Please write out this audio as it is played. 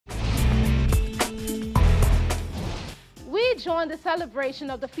feature on the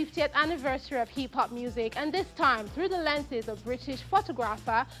celebration of the 50th anniversary of hip-hop music, and this time through the lenses of British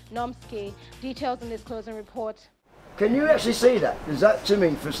photographer Normski. Details in this closing report. Can you actually see that? Is that to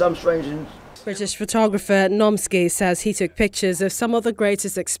me for some strange reason? British photographer Normski says he took pictures of some of the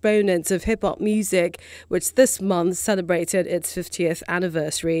greatest exponents of hip-hop music, which this month celebrated its 50th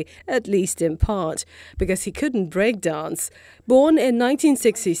anniversary, at least in part, because he couldn't breakdance. Born in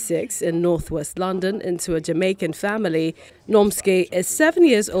 1966 in northwest London into a Jamaican family, Normski is 7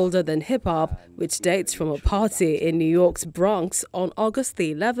 years older than hip-hop, which dates from a party in New York's Bronx on August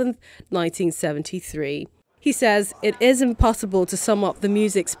the 11th, 1973. He says it is impossible to sum up the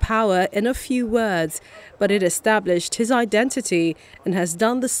music's power in a few words, but it established his identity and has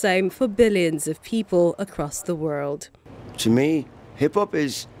done the same for billions of people across the world. To me, hip-hop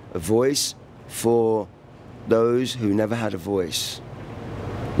is a voice for those who never had a voice.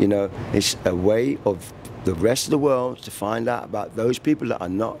 You know, it's a way of the rest of the world to find out about those people that are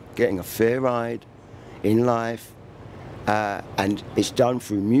not getting a fair ride in life, and it's done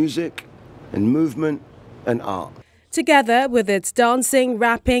through music and movement and art. Together with its dancing,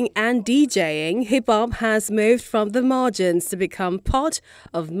 rapping and DJing, hip-hop has moved from the margins to become part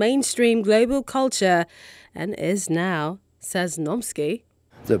of mainstream global culture and is now, says Normski,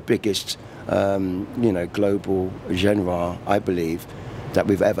 the biggest global genre, I believe, that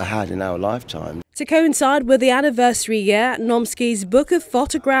we've ever had in our lifetime. To coincide with the anniversary year, Normski's book of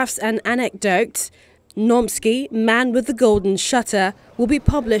photographs and anecdotes, Normski, Man with the Golden Shutter, will be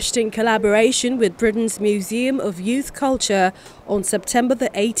published in collaboration with Britain's Museum of Youth Culture on September the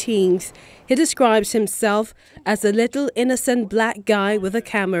 18th. He describes himself as a little innocent black guy with a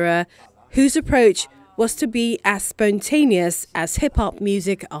camera, whose approach was to be as spontaneous as hip-hop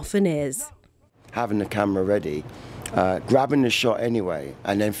music often is. Having the camera ready, grabbing the shot anyway,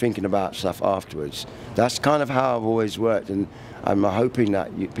 and then thinking about stuff afterwards. That's kind of how I've always worked, and I'm hoping that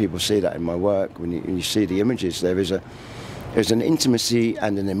people see that in my work. When you see the images, there's an intimacy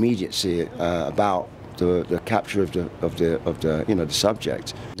and an immediacy about the capture of the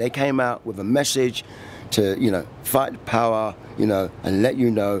subject. They came out with a message to fight the power, and let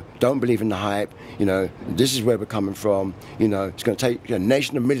you know, don't believe in the hype. This is where we're coming from. It's going to take a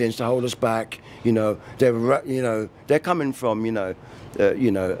nation of millions to hold us back. They're coming from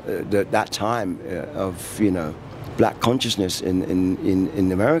that time of black consciousness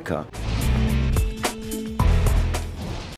in America.